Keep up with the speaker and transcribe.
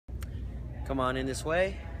Come on in this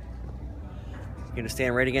way. You're gonna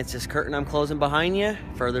stand right against this curtain I'm closing behind you.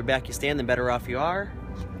 Further back you stand, the better off you are.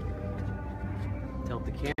 Tilt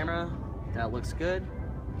the camera. That looks good.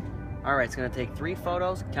 All right, it's gonna take 3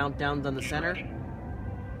 photos. Countdown's on the center.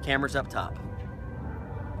 Camera's up top.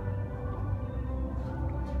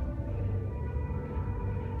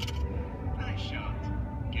 Nice shot.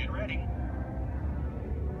 Get ready.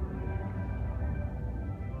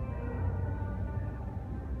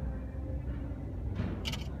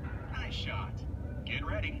 Nice shot. Get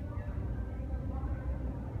ready.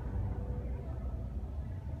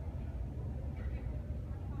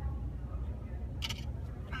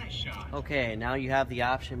 Nice shot. Okay, now you have the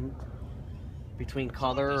option between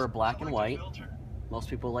color or black and white. Most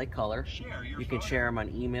people like color. You can share them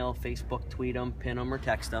on email, Facebook, tweet them, pin them, or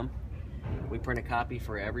text them. We print a copy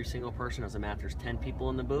for every single person. Doesn't matter if there's 10 people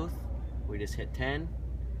in the booth. We just hit 10,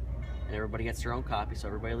 and everybody gets their own copy, so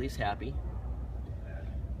everybody leaves happy.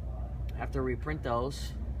 After we print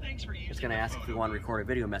those, it's going to ask if we want to record a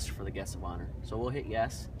video message for the guest of honor. So we'll hit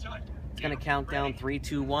yes. It's going to count down 3,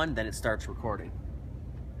 2, 1, then it starts recording.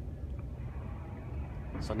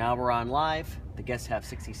 So now we're on live. The guests have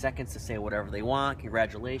 60 seconds to say whatever they want.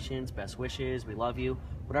 Congratulations, best wishes, we love you.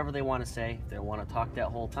 Whatever they want to say. If they want to talk that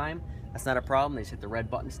whole time, that's not a problem. They just hit the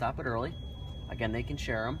red button, stop it early. Again, they can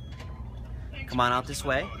share them. Come on out this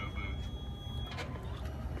way.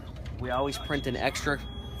 We always print an extra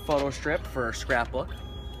photo strip for a scrapbook.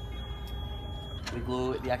 We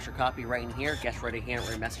glue the extra copy right in here. Guest ready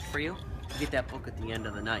handwritten message for you. You get that book at the end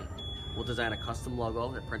of the night. We'll design a custom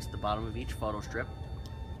logo that prints at the bottom of each photo strip.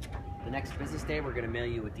 The next business day, we're going to mail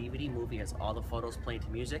you a DVD movie. Has all the photos playing to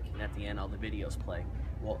music, and at the end, all the videos play.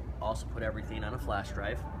 We'll also put everything on a flash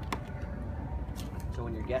drive. So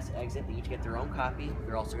when your guests exit, they each get their own copy.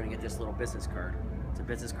 They're also going to get this little business card. It's a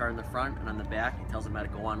business card in the front, and on the back, it tells them how to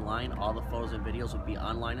go online. All the photos and videos will be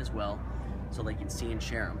online as well, so they can see and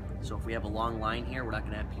share them. So if we have a long line here, we're not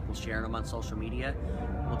going to have people sharing them on social media.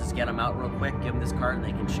 We'll just get them out real quick, give them this card, and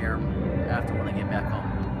they can share them after when they get back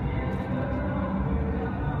home.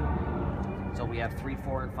 So we have 3,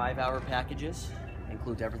 4, and 5 hour packages.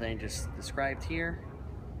 Includes everything just described here.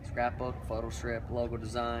 Scrapbook, photo strip, logo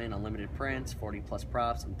design, unlimited prints, 40 plus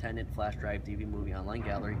props, attendant, flash drive, DVD movie, online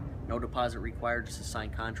gallery. No deposit required, just a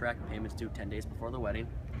signed contract. Payments due 10 days before the wedding.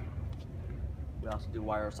 We also do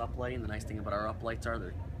wireless uplighting. The nice thing about our uplights are that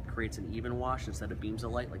it creates an even wash instead of beams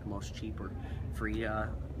of light like most cheap or free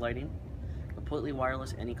lighting. Completely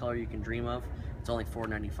wireless, any color you can dream of. It's only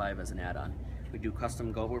 $4.95 as an add-on. We do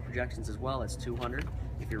custom GoBo projections as well. That's $200.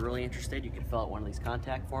 If you're really interested, you can fill out one of these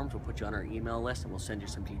contact forms. We'll put you on our email list and we'll send you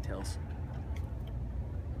some details.